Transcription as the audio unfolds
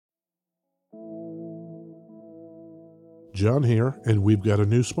John here, and we've got a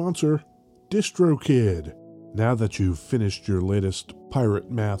new sponsor, DistroKid. Now that you've finished your latest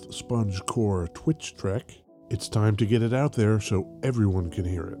Pirate Math Sponge Core Twitch trek, it's time to get it out there so everyone can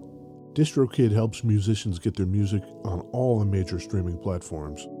hear it. DistroKid helps musicians get their music on all the major streaming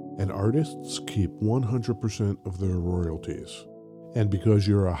platforms, and artists keep 100% of their royalties. And because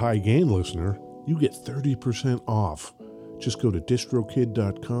you're a High Gain listener, you get 30% off. Just go to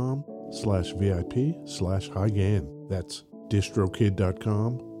distrokid.com/VIP/highgain. That's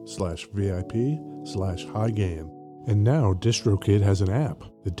distrokid.com/VIP/highgain. And now DistroKid has an app.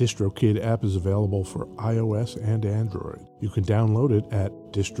 The DistroKid app is available for iOS and Android. You can download it at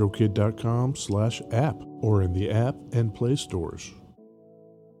distrokid.com/app or in the app and Play stores.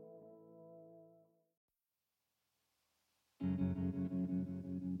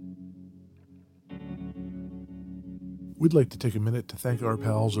 We'd like to take a minute to thank our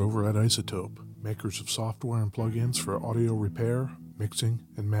pals over at Isotope, makers of software and plugins for audio repair, mixing,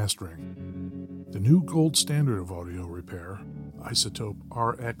 and mastering. The new gold standard of audio repair, Isotope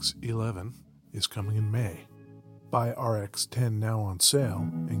RX11, is coming in May. Buy RX10 now on sale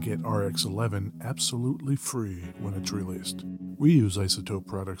and get RX11 absolutely free when it's released. We use Isotope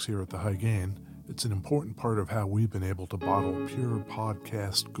products here at the High Gain. It's an important part of how we've been able to bottle pure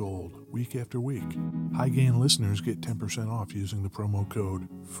podcast gold week after week. High Gain listeners get 10% off using the promo code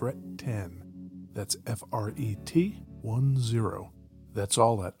FRET10. That's FRET10. That's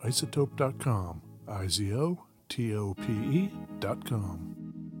all at isotope.com. IZOTOPE.com.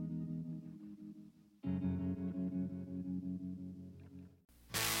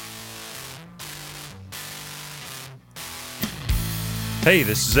 Hey,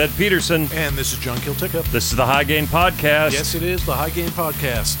 this is Ed Peterson. And this is John Kieltyka. This is the High Gain Podcast. Yes, it is the High Gain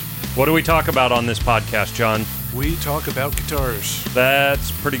Podcast. What do we talk about on this podcast, John? We talk about guitars.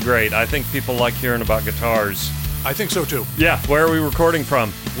 That's pretty great. I think people like hearing about guitars. I think so, too. Yeah, where are we recording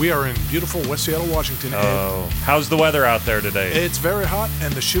from? We are in beautiful West Seattle, Washington. Oh, how's the weather out there today? It's very hot,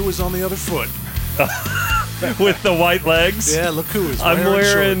 and the shoe is on the other foot. With the white legs? Yeah, look who is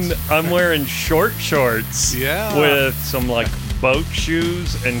wearing shorts. I'm wearing short shorts. Yeah. With some, boat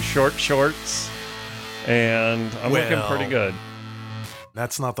shoes and short shorts. And I'm looking pretty good.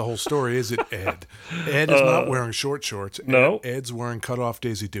 That's not the whole story, is it, Ed? Ed is not wearing short shorts. No. Ed's wearing cut-off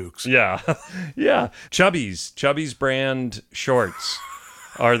Daisy Dukes. Yeah. Yeah. Chubby's brand shorts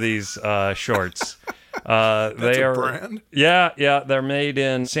are these shorts. That's a brand? Yeah. They're made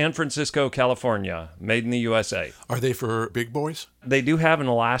in San Francisco, California. Made in the USA. Are they for big boys? They do have an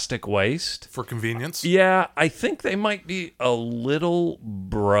elastic waist. For convenience? Yeah, I think they might be a little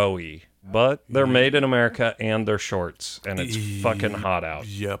bro-y. But they're made in America, and they're shorts, and it's fucking hot out.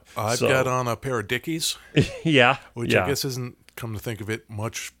 Yep. I've got on a pair of Dickies. Yeah. Which I guess isn't, come to think of it,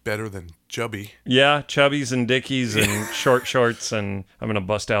 much better than Chubby. Yeah, Chubbies and Dickies and short shorts, and I'm going to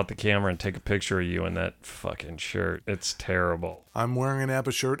bust out the camera and take a picture of you in that fucking shirt. It's terrible. I'm wearing an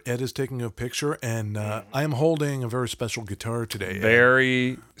ABBA shirt. Ed is taking a picture, and I am holding a very special guitar today, Ed.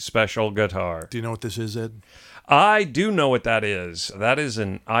 Very special guitar. Do you know what this is, Ed? I do know what that is. That is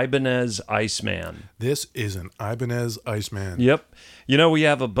an Ibanez Iceman. This is an Ibanez Iceman. Yep. You know, we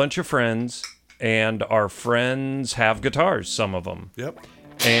have a bunch of friends, and our friends have guitars, some of them. Yep.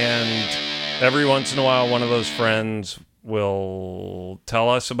 And every once in a while, one of those friends will tell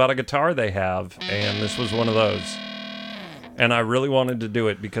us about a guitar they have, and this was one of those. And I really wanted to do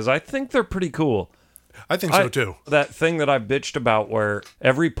it because I think they're pretty cool. I think so, too. That thing that I bitched about where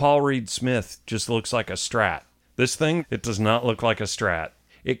every Paul Reed Smith just looks like a Strat. This thing, it does not look like a Strat.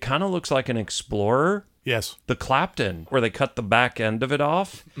 It kind of looks like an Explorer. Yes. The Clapton, where they cut the back end of it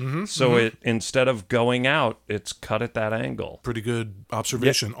off. Mm-hmm, so it, instead of going out, it's cut at that angle. Pretty good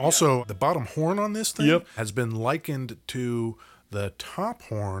observation. Yep. Also, the bottom horn on this thing has been likened to the top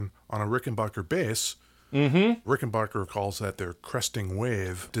horn on a Rickenbacker bass. Mm-hmm. Rickenbacker calls that their cresting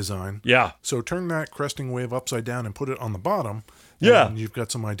wave design. Yeah. So turn that cresting wave upside down and put it on the bottom. Yeah. And you've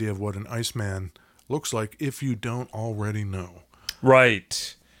got some idea of what an Iceman looks like if you don't already know.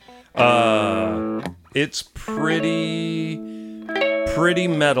 Right. It's pretty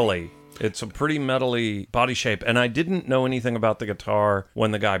metally. It's a pretty metally body shape. And I didn't know anything about the guitar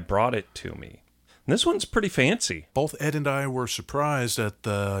when the guy brought it to me. And this one's pretty fancy. Both Ed and I were surprised at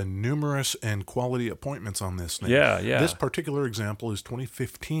the numerous and quality appointments on this thing. Yeah. This particular example is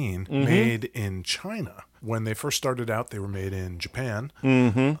 2015, made in China. When they first started out, they were made in Japan.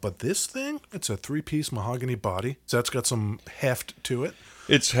 Mm-hmm. But this thing, it's a 3-piece mahogany body. So that's got some heft to it.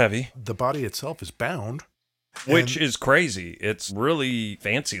 It's heavy. The body itself is bound. Which is crazy. It's really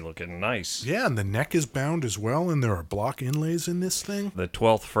fancy looking, nice. Yeah, and the neck is bound as well, and there are block inlays in this thing. The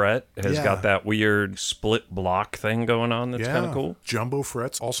 12th fret has got that weird split block thing going on that's kind of cool. Jumbo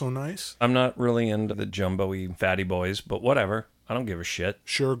frets, also nice. I'm not really into the jumbo-y fatty boys, but whatever. I don't give a shit.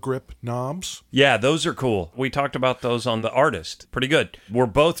 Sure grip knobs. Yeah, those are cool. We talked about those on The Artist. Pretty good. We're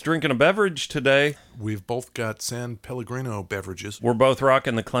both drinking a beverage today. We've both got San Pellegrino beverages. We're both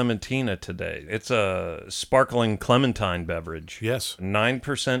rocking the Clementina today. It's a sparkling clementine beverage. Yes.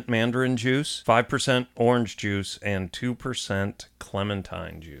 9% mandarin juice, 5% orange juice, and 2%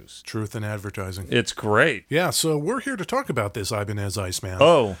 clementine juice. Truth in advertising. It's great. Yeah, so we're here to talk about this Ibanez Iceman.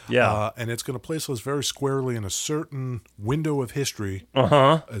 Oh, yeah. And it's going to place us very squarely in a certain window of history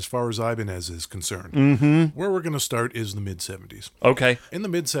as far as Ibanez is concerned. Mm-hmm. Where we're going to start is the mid-'70s. Okay. In the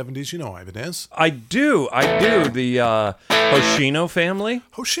mid-'70s, you know Ibanez. I do. The Hoshino family.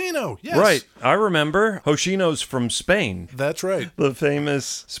 Hoshino, yes. Right. I remember. Hoshino's from Spain. That's right. The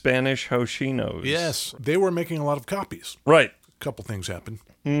famous Spanish Hoshinos. Yes. They were making a lot of copies. Right. A couple things happen.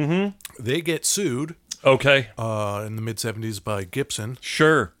 Mm-hmm. They get sued. Okay. In the mid-'70s by Gibson.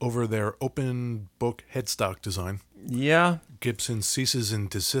 Sure. Over their open book headstock design. Yeah. Gibson ceases and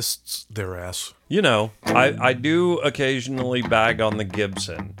desists their ass. You know, I do occasionally bag on the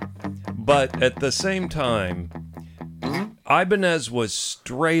Gibson. But at the same time, Ibanez was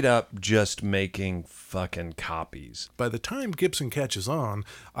straight up just making fucking copies. By the time Gibson catches on,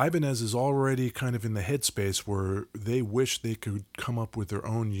 Ibanez is already kind of in the headspace where they wish they could come up with their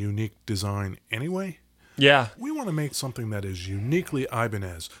own unique design anyway. Yeah. We want to make something that is uniquely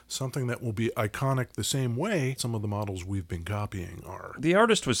Ibanez, something that will be iconic the same way some of the models we've been copying are. The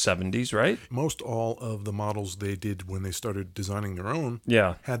Artist was 70s, right? Most all of the models they did when they started designing their own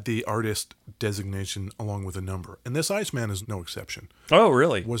had the Artist designation along with a number. And this Iceman is no exception. Oh,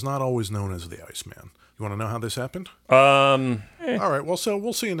 really? Was not always known as the Iceman. You want to know how this happened? All right, well, so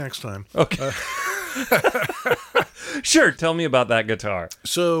we'll see you next time. Okay. Sure, tell me about that guitar.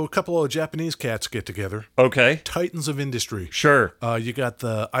 So a couple of Japanese cats get together. Okay. Titans of industry. Sure. You got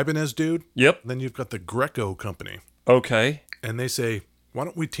the Ibanez dude. Yep. Then you've got the Greco company. Okay. And they say, why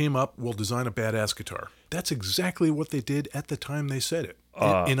don't we team up? We'll design a badass guitar. That's exactly what they did at the time they said it.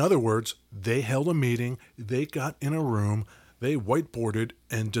 In other words, they held a meeting, they got in a room, they whiteboarded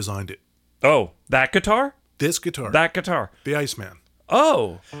and designed it. Oh, that guitar? This guitar. That guitar. The Iceman.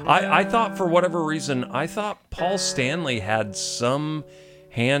 Oh, I thought for whatever reason, I thought Paul Stanley had some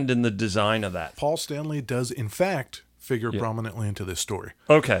hand in the design of that. Paul Stanley does, in fact, figure prominently into this story.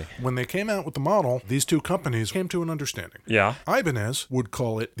 Okay. When they came out with the model, these two companies came to an understanding. Yeah. Ibanez would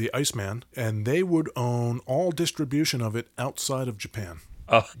call it the Iceman, and they would own all distribution of it outside of Japan.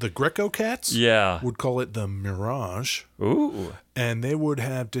 The Greco cats would call it the Mirage. Ooh. And they would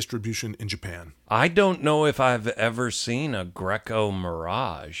have distribution in Japan. I don't know if I've ever seen a Greco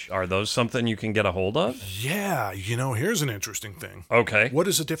Mirage. Are those something you can get a hold of? Yeah, here's an interesting thing. Okay. What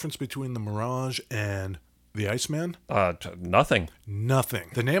is the difference between the Mirage and the Iceman? Nothing.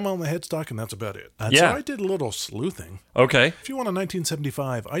 Nothing. The name on the headstock, and that's about it. So I did a little sleuthing. Okay. If you want a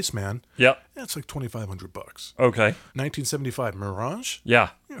 1975 Iceman, that's like $2,500. Okay. 1975 Mirage?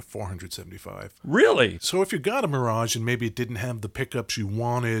 Yeah. $475. Really? So if you got a Mirage and maybe it didn't have the pickups you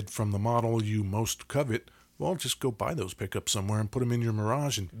wanted from the model you most covet, well, just go buy those pickups somewhere and put them in your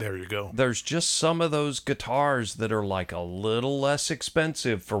Mirage, and there you go. There's just some of those guitars that are like a little less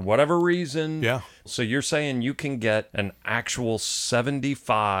expensive for whatever reason. Yeah. So you're saying you can get an actual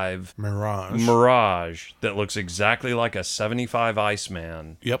 75 Mirage that looks exactly like a 75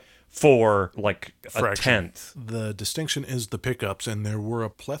 Iceman. Yep. For like a tenth. The distinction is the pickups, and there were a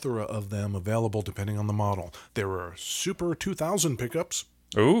plethora of them available depending on the model. There were Super 2000 pickups.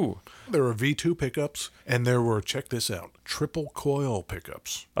 Ooh. There were V2 pickups, and there were, check this out, triple coil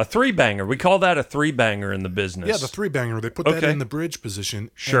pickups. A three-banger. We call that a three-banger in the business. Yeah, the three-banger. They put that in the bridge position.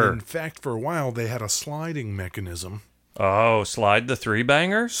 Sure. And in fact, for a while, they had a sliding mechanism. Oh, slide the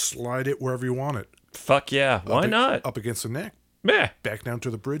three-banger? Slide it wherever you want it. Fuck yeah. Why not? Up against the neck. Yeah. Back down to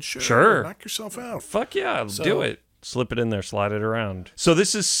the bridge. Sure. Knock yourself out. Fuck yeah. Do it. Slip it in there, slide it around. So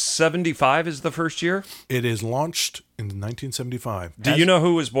this is 75 is the first year? It is launched in 1975. Do you know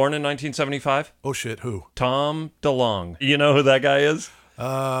who was born in 1975? Oh, shit, who? Tom DeLonge. You know who that guy is?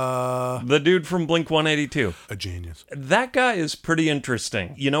 The dude from Blink-182. A genius. That guy is pretty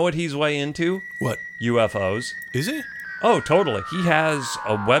interesting. You know what he's way into? What? UFOs. Is he? Oh, totally. He has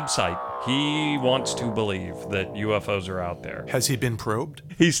a website He wants to believe that UFOs are out there. Has he been probed?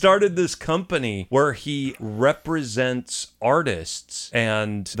 He started this company where he represents artists,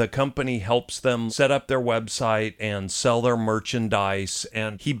 and the company helps them set up their website and sell their merchandise.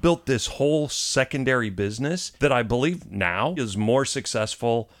 And he built this whole secondary business that I believe now is more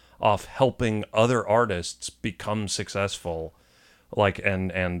successful off helping other artists become successful, like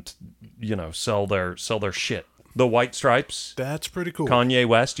and you know, sell their shit. The White Stripes. That's pretty cool. Kanye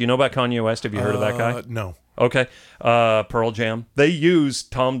West. You know about Kanye West? Have you heard of that guy? No. Okay. Pearl Jam. They use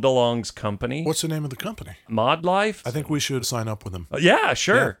Tom DeLonge's company. What's the name of the company? Mod Life? I think we should sign up with them. Yeah,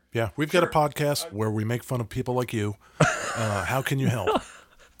 sure. Yeah. We've got a podcast where we make fun of people like you. How can you help?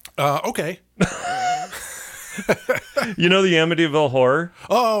 Okay. You know the Amityville Horror?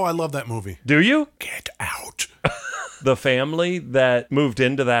 Oh, I love that movie. Do you? Get out. The family that moved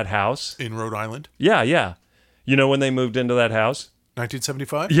into that house. In Rhode Island? Yeah. You know when they moved into that house?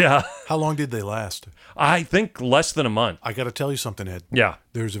 1975? Yeah. How long did they last? I think less than a month. I got to tell you something, Ed. Yeah.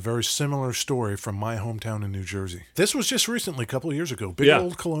 There's a very similar story from my hometown in New Jersey. This was just recently, a couple of years ago. Big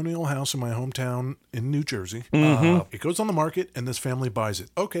old colonial house in my hometown in New Jersey. It goes on the market, and this family buys it.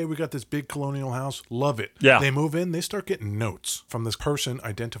 Okay, we got this big colonial house. Love it. Yeah. They move in. They start getting notes from this person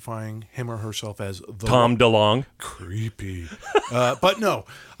identifying him or herself as the... Tom DeLonge. Creepy. But no,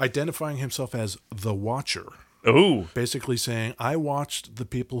 identifying himself as the Watcher. Ooh. Basically saying, I watched the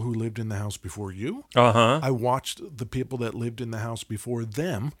people who lived in the house before you. Uh-huh. I watched the people that lived in the house before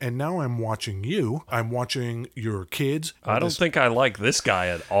them. And now I'm watching you. I'm watching your kids. I don't think I like this guy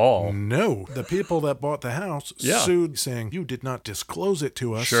at all. No. The people that bought the house sued, saying, you did not disclose it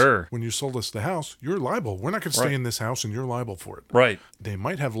to us. Sure. When you sold us the house, you're liable. We're not going to stay in this house, and you're liable for it. Right. They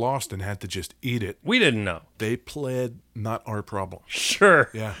might have lost and had to just eat it. We didn't know. They pled, not our problem. Sure.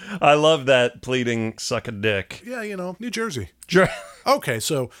 Yeah. I love that pleading suck a dick. Yeah, you know, New Jersey. Sure. Okay,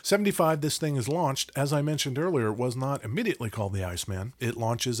 so 75, this thing is launched. As I mentioned earlier, it was not immediately called the Iceman. It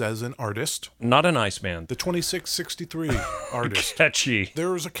launches as an artist. Not an Iceman. The 2663 artist. Catchy.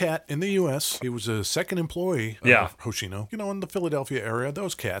 There was a cat in the U.S. He was a second employee of Hoshino. You know, in the Philadelphia area,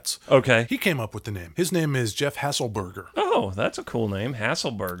 those cats. Okay. He came up with the name. His name is Jeff Hasselberger. Oh, that's a cool name.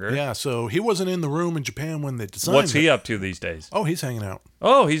 Hasselberger. Yeah, so he wasn't in the room in Japan when they designed What's he up to these days? Oh, he's hanging out.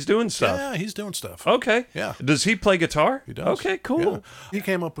 Oh, he's doing stuff. Yeah, he's doing stuff. Okay. Yeah. Does he play guitar? He does. Okay, cool. Yeah. He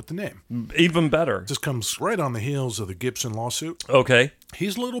came up with the name. Even better. Just comes right on the heels of the Gibson lawsuit. Okay.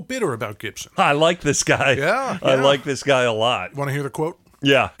 He's a little bitter about Gibson. I like this guy. Yeah. I like this guy a lot. Want to hear the quote?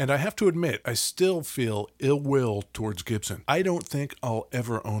 Yeah. And I have to admit, I still feel ill will towards Gibson. I don't think I'll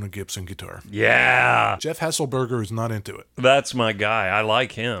ever own a Gibson guitar. Yeah. Jeff Hasselberger is not into it. That's my guy. I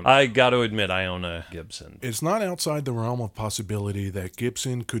like him. I got to admit, I own a Gibson. It's not outside the realm of possibility that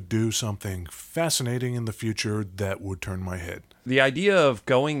Gibson could do something fascinating in the future that would turn my head. The idea of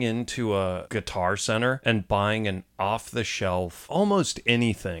going into a guitar center and buying an off-the-shelf almost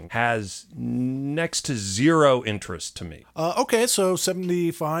anything has next to zero interest to me. Okay, so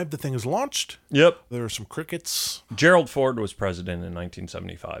 75, the thing is launched. Yep. There are some crickets. Gerald Ford was president in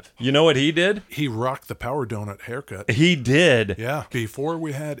 1975. You know what he did? He rocked the Power Donut haircut. He did. Yeah, before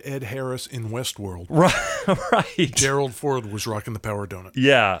we had Ed Harris in Westworld. Right. Gerald Ford was rocking the Power Donut.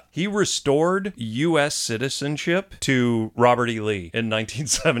 Yeah. He restored U.S. citizenship to Robert E. Lee in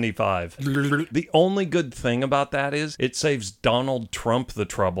 1975. The only good thing about that is it saves Donald Trump the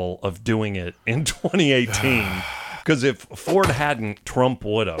trouble of doing it in 2018. Because if Ford hadn't, Trump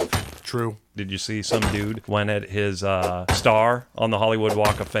would have. True. Did you see some dude went at his star on the Hollywood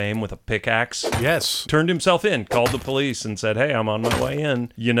Walk of Fame with a pickaxe? Yes. Turned himself in, called the police, and said, hey, I'm on my way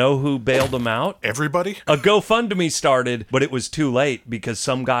in. You know who bailed him out? Everybody? A GoFundMe started, but it was too late because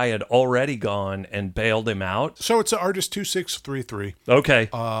some guy had already gone and bailed him out. So it's Artist 2633. Okay.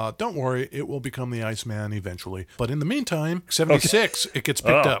 Don't worry, it will become the Iceman eventually. But in the meantime, 76, it gets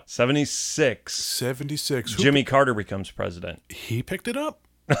picked up. 76. 76. Jimmy Carter becomes president. He picked it up?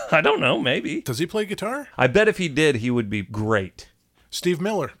 I don't know, maybe. Does he play guitar? I bet if he did, he would be great. Steve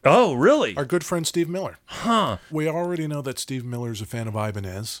Miller. Oh, really? Our good friend Steve Miller. Huh. We already know that Steve Miller's a fan of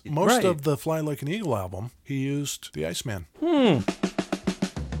Ibanez. Most of the Fly Like an Eagle album, he used the Iceman. You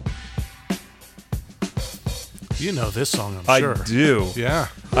know this song, I'm sure. I do. Yeah.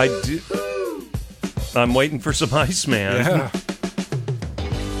 I do. I'm waiting for some Iceman. Yeah.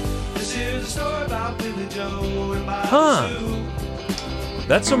 Huh.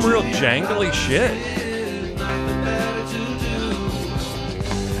 That's some real jangly shit.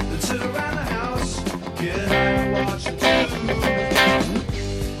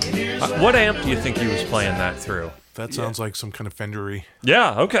 What amp do you think he was playing that through? That sounds like some kind of Fendery.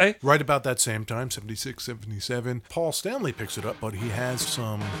 Yeah, okay. Right about that same time, 76, 77, Paul Stanley picks it up, but he has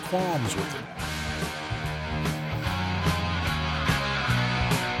some qualms with it.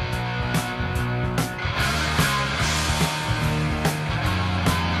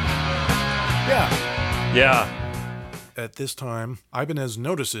 Yeah. At this time, Ibanez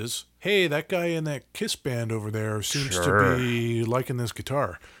notices, hey, that guy in that Kiss band over there seems to be liking this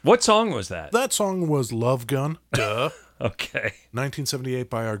guitar. What song was that? That song was Love Gun. Duh. Okay. 1978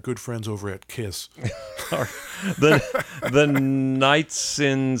 by our good friends over at Kiss. the Knights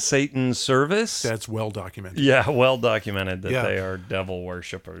in Satan's Service? That's well documented. Yeah, well documented that they are devil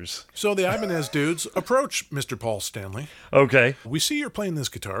worshippers. So the Ibanez dudes approach Mr. Paul Stanley. Okay. We see you're playing this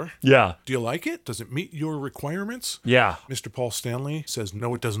guitar. Yeah. Do you like it? Does it meet your requirements? Yeah. Mr. Paul Stanley says,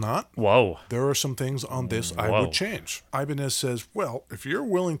 no, it does not. Whoa. There are some things on this I would change. Ibanez says, well, if you're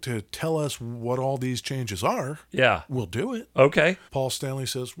willing to tell us what all these changes are, we'll do it. Okay. Paul Stanley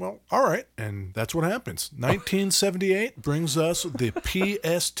says, well, all right. And that's what happens. 1978 brings us the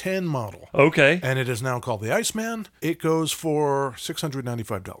PS10 model. Okay. And it is now called the Iceman. It goes for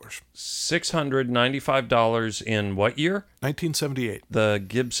 $695. $695 in what year? 1978. The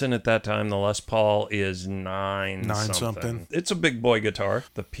Gibson at that time, the Les Paul, is nine something. It's a big boy guitar.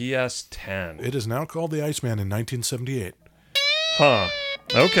 The PS10. It is now called the Iceman in 1978. Huh.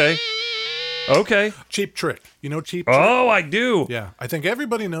 Okay. Okay. Cheap Trick. You know Cheap Trick? Oh, I do. Yeah. I think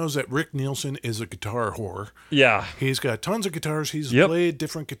everybody knows that Rick Nielsen is a guitar whore. Yeah. He's got tons of guitars. He's played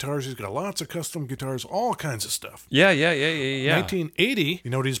different guitars. He's got lots of custom guitars, all kinds of stuff. Yeah. 1980, you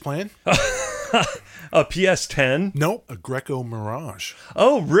know what he's playing? A PS10? Nope, a Greco Mirage.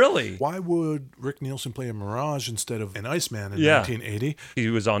 Oh, really? Why would Rick Nielsen play a Mirage instead of an Iceman in 1980? He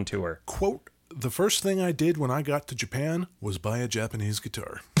was on tour. Quote, the first thing I did when I got to Japan was buy a Japanese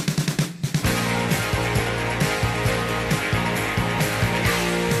guitar.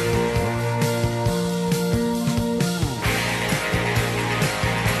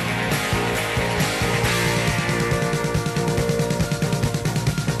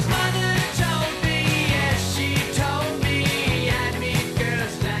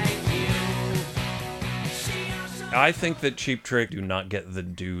 I think that Cheap Trick do not get the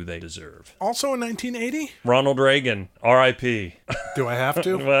due they deserve. Also in 1980? Ronald Reagan, R.I.P. Do I have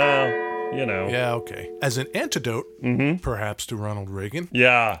to? Well, you know. Yeah, okay. As an antidote, perhaps, to Ronald Reagan,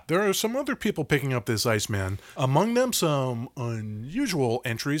 there are some other people picking up this Iceman. Among them, some unusual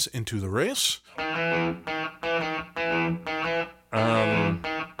entries into the race.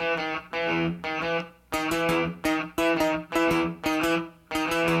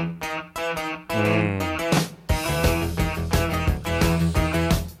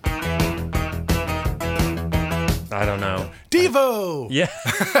 I don't know. Devo! Yeah.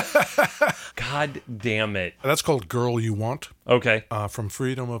 God damn it. That's called Girl You Want. Okay. From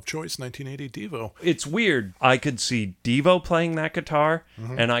Freedom of Choice, 1980, Devo. It's weird. I could see Devo playing that guitar,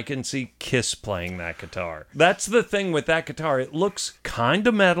 and I can see Kiss playing that guitar. That's the thing with that guitar. It looks kind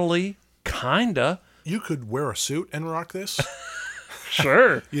of metally, kind of. You could wear a suit and rock this.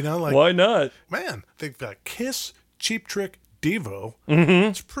 Sure. You know, like, why not? Man, they've got Kiss, Cheap Trick, Devo.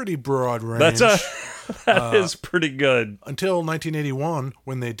 It's pretty broad range. That is pretty good. Until 1981,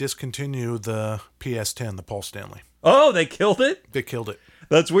 when they discontinue the PS10, the Paul Stanley. Oh, they killed it? They killed it.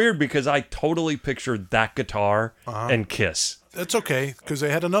 That's weird because I totally pictured that guitar and Kiss. That's okay, because they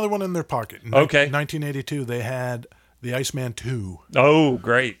had another one in their pocket. In 1982, they had the Iceman 2. Oh,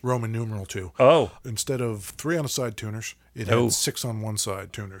 great. Roman numeral 2. Oh. Instead of 3 on a side tuners, it had 6 on one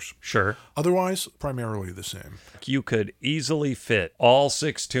side tuners. Sure. Otherwise, primarily the same. You could easily fit all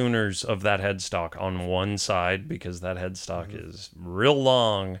 6 tuners of that headstock on one side because that headstock is real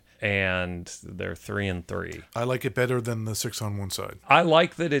long and they're 3 and 3. I like it better than the 6 on one side. I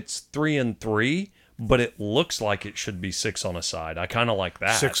like that it's 3 and 3, but it looks like it should be 6 on a side. I kind of like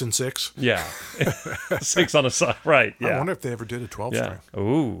that. 6 and 6? Yeah. 6 on a side, right. Yeah. I wonder if they ever did a 12-string.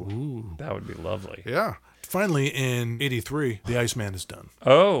 Ooh. That would be lovely. Yeah. Finally, in 83, the Iceman is done.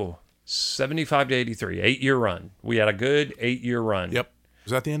 Oh, 75 to 83, 8-year run. We had a good 8-year run. Yep.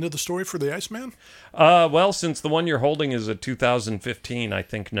 Is that the end of the story for the Iceman? Well, since the one you're holding is a 2015, I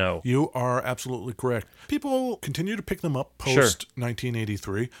think no. You are absolutely correct. People continue to pick them up post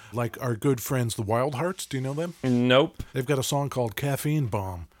 1983, like our good friends, the Wild Hearts. Do you know them? Nope. They've got a song called Caffeine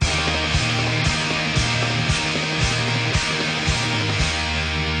Bomb.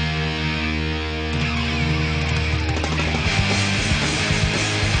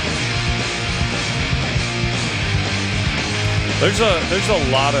 There's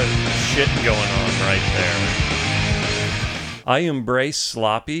a lot of shit going on right there. I embrace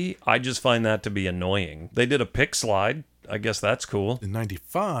sloppy. I just find that to be annoying. They did a pick slide. I guess that's cool. In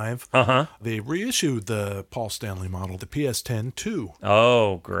 95, they reissued the Paul Stanley model, the PS10-2.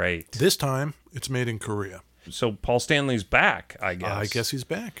 Oh, great. This time, it's made in Korea. So Paul Stanley's back, I guess. I guess he's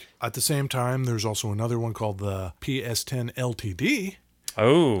back. At the same time, there's also another one called the PS10 LTD.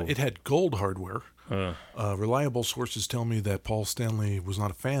 Oh. It had gold hardware. Reliable sources tell me that Paul Stanley was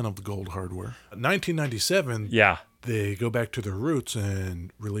not a fan of the gold hardware. 1997, they go back to their roots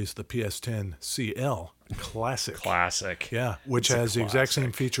and release the PS10 CL Classic. Classic. Yeah, which has the exact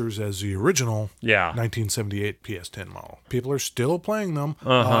same features as the original 1978 PS10 model. People are still playing them.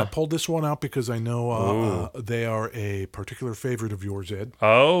 I pulled this one out because I know they are a particular favorite of yours, Ed.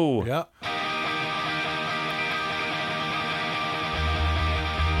 Oh. Yeah.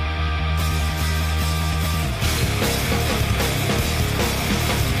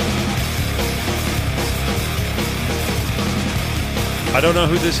 I don't know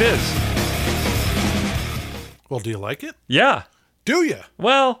who this is. Well, do you like it? Yeah. Do you?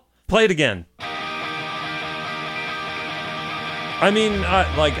 Well, play it again. I mean,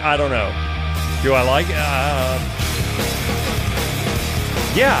 I don't know. Do I like it?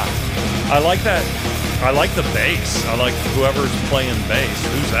 Yeah. I like that. I like the bass. I like whoever's playing bass.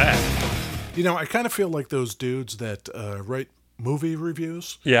 Who's that? You know, I kind of feel like those dudes that write movie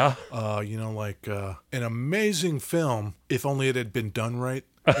reviews. Yeah. Like an amazing film, if only it had been done right.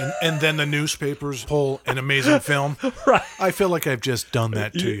 And then the newspapers pull an amazing film. Right. I feel like I've just done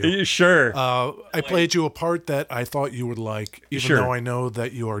that to you. Sure. I played you a part that I thought you would like, even though I know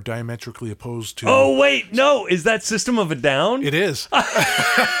that you are diametrically opposed to. Oh, wait. No. Is that System of a Down? It is.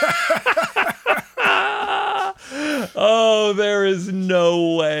 Oh, there is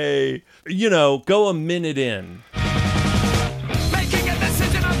no way. Go a minute in.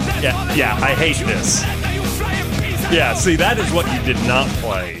 Yeah, I hate this. Yeah, see, that is what you did not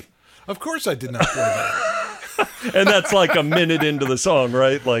play. Of course I did not play that. And that's like a minute into the song,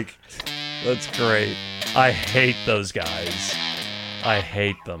 right? Like, that's great. I hate those guys. I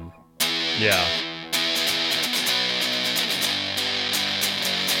hate them. Yeah.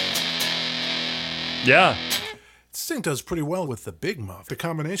 Yeah. This thing does pretty well with the big muff. The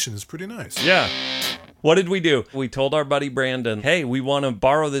combination is pretty nice. Yeah. What did we do? We told our buddy Brandon, hey, we want to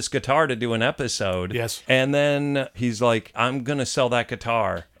borrow this guitar to do an episode. Yes. And then he's like, I'm going to sell that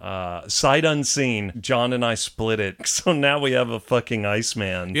guitar. Sight unseen. John and I split it. So now we have a fucking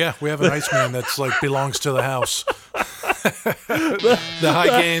Iceman. Yeah, we have an Iceman that's like belongs to the house. The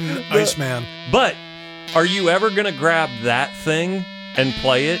high gain Iceman. But are you ever going to grab that thing and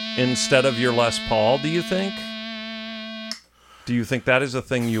play it instead of your Les Paul, do you think? Do you think that is a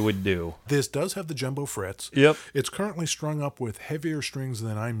thing you would do? This does have the jumbo frets. Yep. It's currently strung up with heavier strings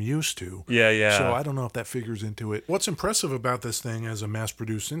than I'm used to. Yeah. So I don't know if that figures into it. What's impressive about this thing as a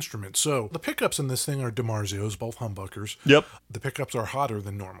mass-produced instrument? So the pickups in this thing are DiMarzios, both humbuckers. Yep. The pickups are hotter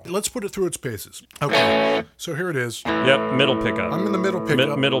than normal. Let's put it through its paces. Okay. So here it is. Yep. Middle pickup. I'm in the middle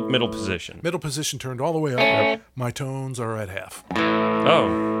pickup. Middle position. Middle position turned all the way up. Yep. My tones are at half.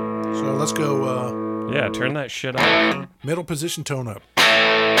 Oh. So let's go... Yeah, turn that shit up. Middle position, tone up.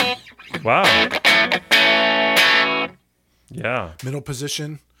 Wow. Yeah. Middle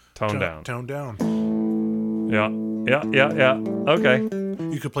position. Tone down. Tone down. Yeah. Okay.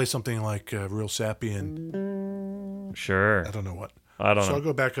 You could play something like real sappy and... Sure. I don't know what. I don't know. So I'll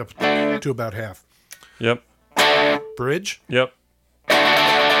go back up to about half. Yep. Bridge. Yep.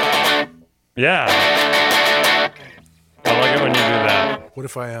 Yeah. I like it when you do that. What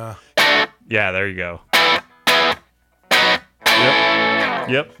if I... Yeah, there you go.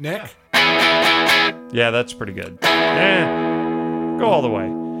 Yep. Neck? Yeah, that's pretty good. Go all the way.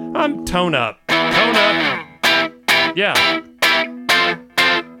 I'm tone up. Tone up. Yeah.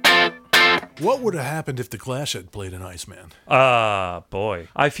 What would have happened if the Clash had played an Iceman? Boy.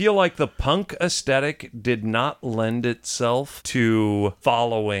 I feel like the punk aesthetic did not lend itself to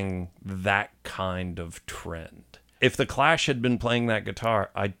following that kind of trend. If the Clash had been playing that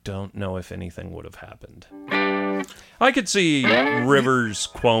guitar, I don't know if anything would have happened. I could see Rivers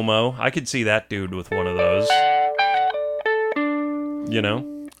Cuomo. I could see that dude with one of those.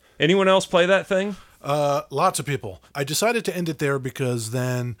 Anyone else play that thing? Lots of people. I decided to end it there because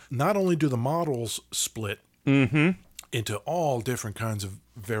then not only do the models split into all different kinds of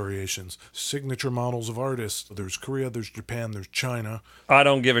variations, signature models of artists. There's Korea, there's Japan, there's China. I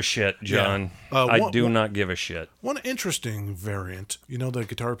don't give a shit, John. Yeah. I do not give a shit. One interesting variant, the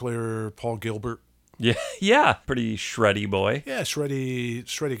guitar player Paul Gilbert? Yeah. Pretty shreddy boy. Yeah,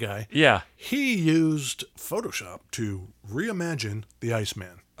 shreddy guy. Yeah. He used Photoshop to reimagine the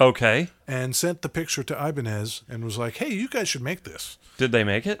Iceman. Okay. and sent the picture to Ibanez and was like, hey, you guys should make this. Did they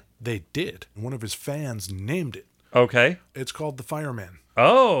make it? They did. One of his fans named it. Okay. It's called the Fireman.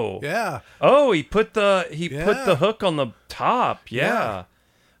 Oh. Yeah. Oh, he put the hook on the top. Yeah.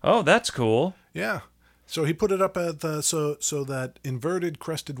 Oh, that's cool. Yeah. So he put it up at the so that inverted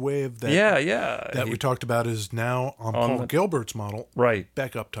crested wave that that we talked about is now on Paul Gilbert's model. Right.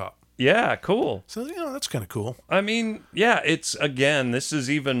 Back up top. Yeah, cool. So, that's kind of cool. I mean, yeah, it's, again, this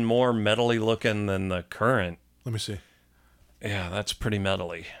is even more metally looking than the current. Let me see. Yeah, that's pretty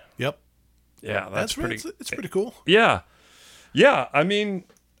metally. Yep. Yeah, that's pretty... It's pretty cool. Yeah. Yeah, I mean,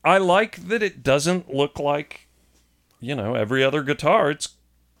 I like that it doesn't look like, every other guitar. It's,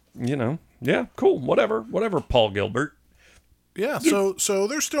 yeah, cool, whatever, Paul Gilbert. Yeah, so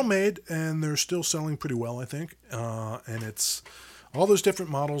they're still made, and they're still selling pretty well, I think. And it's... all those different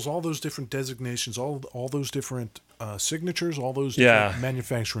models, all those different designations, all those different signatures, all those different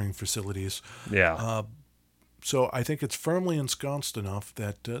manufacturing facilities. Yeah. So I think it's firmly ensconced enough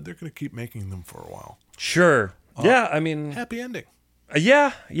that they're going to keep making them for a while. Sure. Yeah, I mean... happy ending.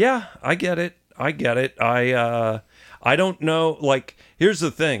 Yeah, I get it. I don't know, like, here's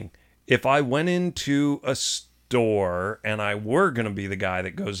the thing. If I went into a store and I were going to be the guy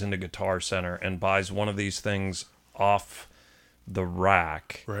that goes into Guitar Center and buys one of these things off the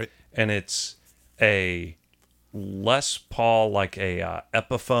rack, right, and it's a Les Paul, like a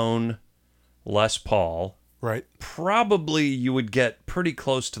Epiphone Les Paul, right, probably you would get pretty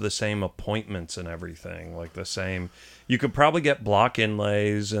close to the same appointments and everything, like the same. You could probably get block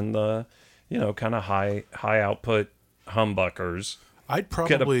inlays and the kind of high output humbuckers. I'd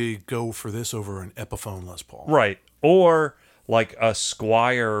probably go for this over an Epiphone Les Paul, right, or like a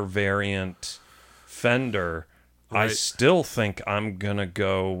Squier variant Fender. Right. I still think I'm going to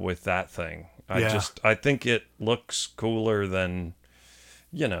go with that thing. I think it looks cooler than,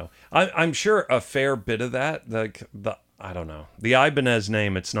 I'm sure a fair bit of that, I don't know. The Ibanez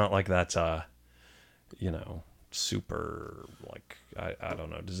name, it's not like that's a, super, like, I don't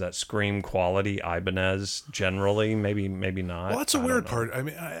know. Does that scream quality Ibanez generally? Maybe not. Well, that's a weird part. I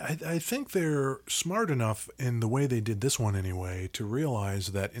mean, I think they're smart enough in the way they did this one anyway to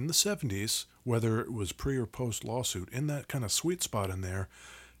realize that in the 70s, whether it was pre or post lawsuit, in that kind of sweet spot in there,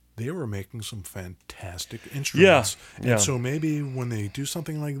 they were making some fantastic instruments. Yeah. And so maybe when they do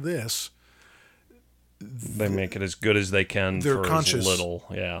something like this, they make it as good as they can. They're for conscious as little,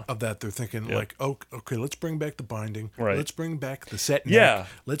 of that. They're thinking like, oh, okay, let's bring back the binding. Right. Let's bring back the set neck. Yeah.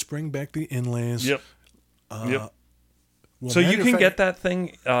 Let's bring back the inlays. Yep. Well, so you can get that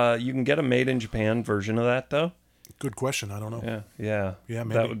thing. You can get a made in Japan version of that, though. Good question. I don't know. Yeah.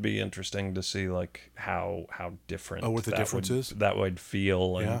 Maybe. That would be interesting to see, like how different. Oh, what the difference is? That would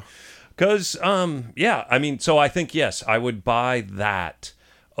feel. And, because I mean, so I think yes, I would buy that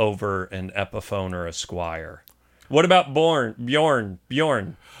over an Epiphone or a Squier. What about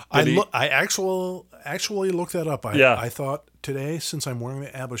Bjorn? I actually looked that up. I thought today, since I'm wearing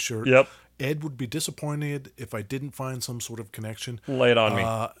the ABBA shirt, Ed would be disappointed if I didn't find some sort of connection. Lay it on me.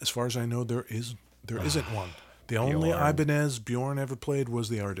 As far as I know, there isn't one. The only Ibanez Bjorn ever played was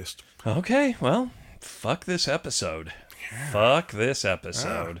the artist. Okay, well, fuck this episode. Yeah. Fuck this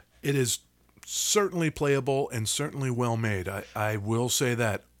episode. It is certainly playable and certainly well made. I will say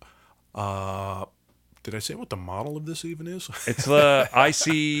that. Did I say what the model of this even is? It's the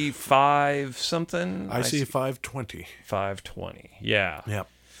IC5 something? IC520. 520, yeah. Yep.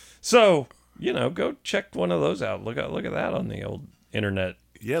 So, go check one of those out. Look at that on the old internet.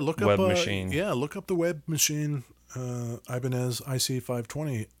 Yeah, look web up machine. Yeah, look up the web machine, Ibanez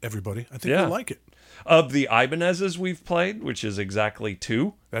IC520. Everybody, I think you'll like it. Of the Ibanezes we've played, which is exactly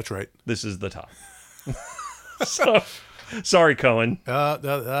 2. That's right. This is the top. So, sorry, Cohen.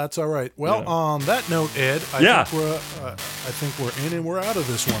 That's all right. Well, on that note, Ed, I think we're in and we're out of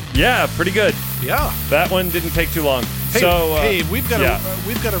this one. Yeah, pretty good. Yeah, that one didn't take too long. Hey, we've got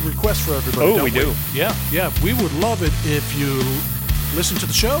a request for everybody. Oh, we do. Yeah. We would love it if you listen to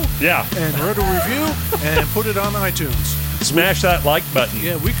the show. Yeah. And wrote a review and put it on iTunes. Smash that like button.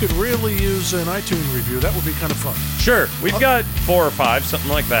 Yeah, we could really use an iTunes review. That would be kind of fun. Sure. We've got 4 or 5,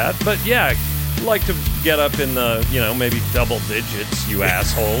 something like that. But yeah, like to get up in the, maybe double digits, you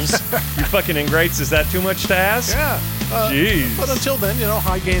assholes. You fucking ingrates. Is that too much to ask? Yeah. Jeez. But until then,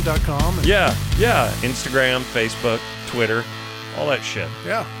 highgain.com. Yeah. Instagram, Facebook, Twitter, all that shit.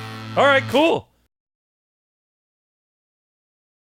 Yeah. All right, cool.